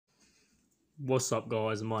What's up,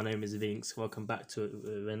 guys? My name is Vince. Welcome back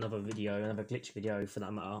to another video, another glitch video for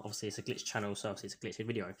that matter. Obviously it's a glitch channel, so obviously it's a glitched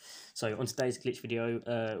video. So on today's glitch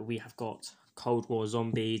video, we have got Cold War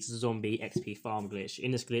Zombies Zombie XP Farm glitch.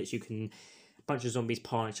 In this glitch you can a bunch of zombies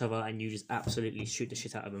pile on each other and you just absolutely shoot the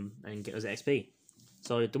shit out of them and get those XP.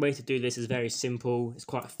 So the way to do this is very simple. It's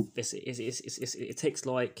quite it takes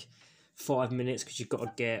like 5 minutes because you've got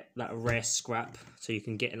to get that rare scrap so you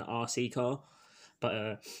can get an RC car.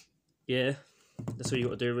 But yeah, that's all you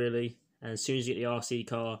got to do really. And as soon as you get the RC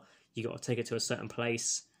car, you got to take it to a certain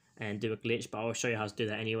place and do a glitch. But I'll show you how to do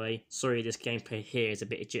that anyway. Sorry, this gameplay here is a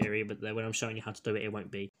bit jittery, but when I'm showing you how to do it, it won't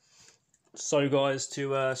be. So guys,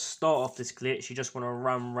 to start off this glitch, you just want to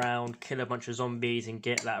run around, kill a bunch of zombies, and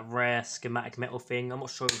get that rare schematic metal thing. I'm not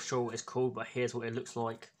sure what it's called, but here's what it looks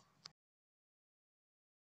like.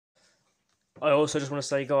 I also just want to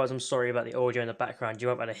say, guys, I'm sorry about the audio in the background. You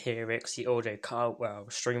won't be able to hear it because the audio cut out while I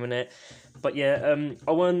was streaming it. But yeah,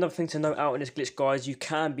 I want another thing to note out in this glitch, guys. You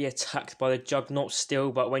can be attacked by the Juggernaut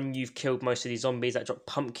still, but when you've killed most of these zombies that drop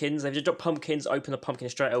pumpkins, if you drop pumpkins, open the pumpkin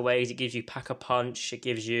straight away. It gives you Pack-a-Punch, it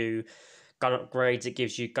gives you gun upgrades, it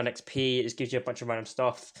gives you gun XP, it just gives you a bunch of random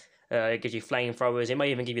stuff. It gives you flamethrowers, it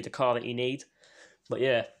may even give you the car that you need. But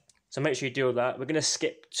yeah, so make sure you do all that. We're going to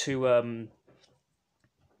skip to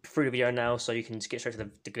through the video now so you can just get straight to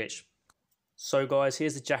the glitch. So guys,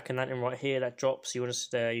 here's the jack-o'-lantern right here that drops. You want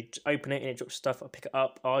to you open it and it drops stuff. I pick it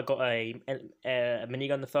up. I got a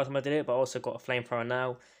minigun the first time I did it, but I also got a flamethrower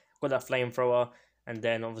now. Got that flamethrower, and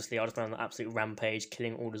then obviously I just went on an absolute rampage,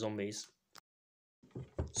 killing all the zombies.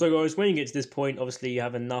 So guys, when you get to this point, obviously you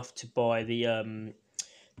have enough to buy the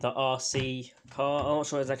RC car. I'm not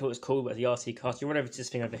sure exactly what it's called, but the RC car. So you run over to this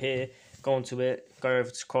thing over here, go onto it, go over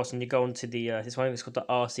to cross, and you go onto the this one. It's called the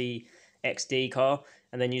RC XD car,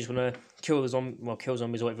 and then you just want to kill the kill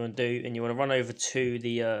zombies or whatever you want to do, and you want to run over to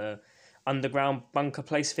the underground bunker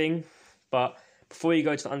place thing. But before you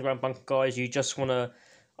go to the underground bunker, guys, you just want to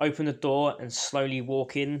open the door and slowly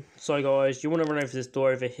walk in. So guys, you want to run over to this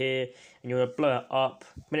door over here, and you want to blow it up.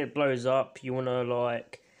 When it blows up, you want to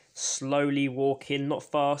like slowly walk in, not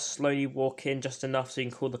fast, slowly walk in just enough so you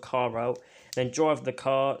can call the car out. Then drive the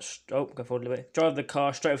car, go forward a little bit. Drive the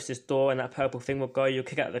car straight over to this door and that purple thing will go. You'll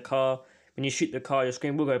kick out of the car. When you shoot the car, your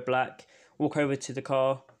screen will go black. Walk over to the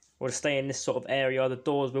car or to stay in this sort of area. The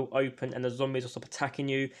doors will open and the zombies will stop attacking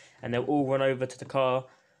you and they'll all run over to the car.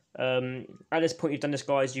 At this point you've done this,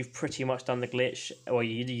 guys, you've pretty much done the glitch. Well,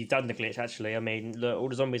 you've done the glitch actually. I mean, look, all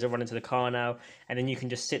the zombies are running to the car now, and then you can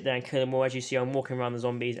just sit there and kill them all. As you see, I'm walking around the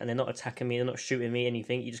zombies and they're not attacking me, they're not shooting me,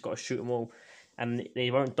 anything. You just got to shoot them all and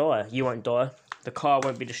they won't die. You won't die. The car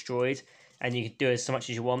won't be destroyed, and you can do as much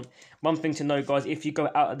as you want. One thing to know, guys, if you go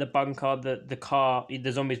out of the bunker,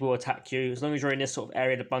 the zombies will attack you. As long as you're in this sort of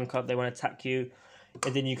area of the bunker, they won't attack you.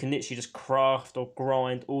 And then you can literally just craft or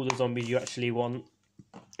grind all the zombies you actually want.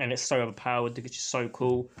 And it's so overpowered, it's just so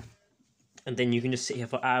cool. And then you can just sit here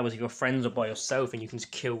for hours with your friends or by yourself and you can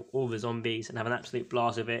just kill all the zombies and have an absolute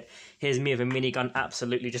blast of it. Here's me with a minigun,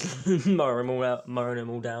 absolutely just mowing them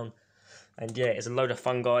all down. And yeah, it's a load of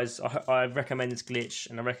fun, guys. I recommend this glitch,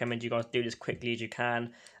 and I recommend you guys do this quickly as you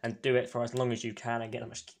can and do it for as long as you can and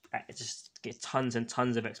just get tons and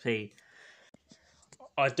tons of XP.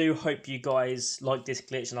 I do hope you guys like this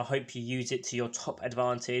glitch, and I hope you use it to your top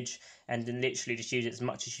advantage and then literally just use it as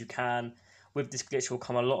much as you can. With this glitch will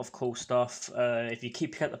come a lot of cool stuff. If you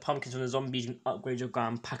keep picking up the pumpkins from the zombies, you can upgrade your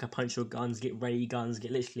gun, Pack-a-Punch your guns, get ray guns,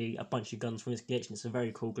 get literally a bunch of guns from this glitch, and it's a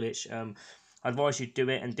very cool glitch. I advise you do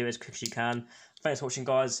it and do it as quick as you can. Thanks for watching,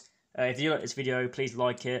 guys. If you like this video, please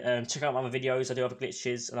like it. Check out my other videos. I do other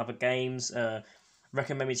glitches and other games.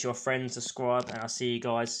 Recommend me to your friends, subscribe, and I'll see you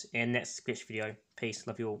guys in the next glitch video. Peace,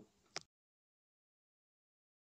 love you all.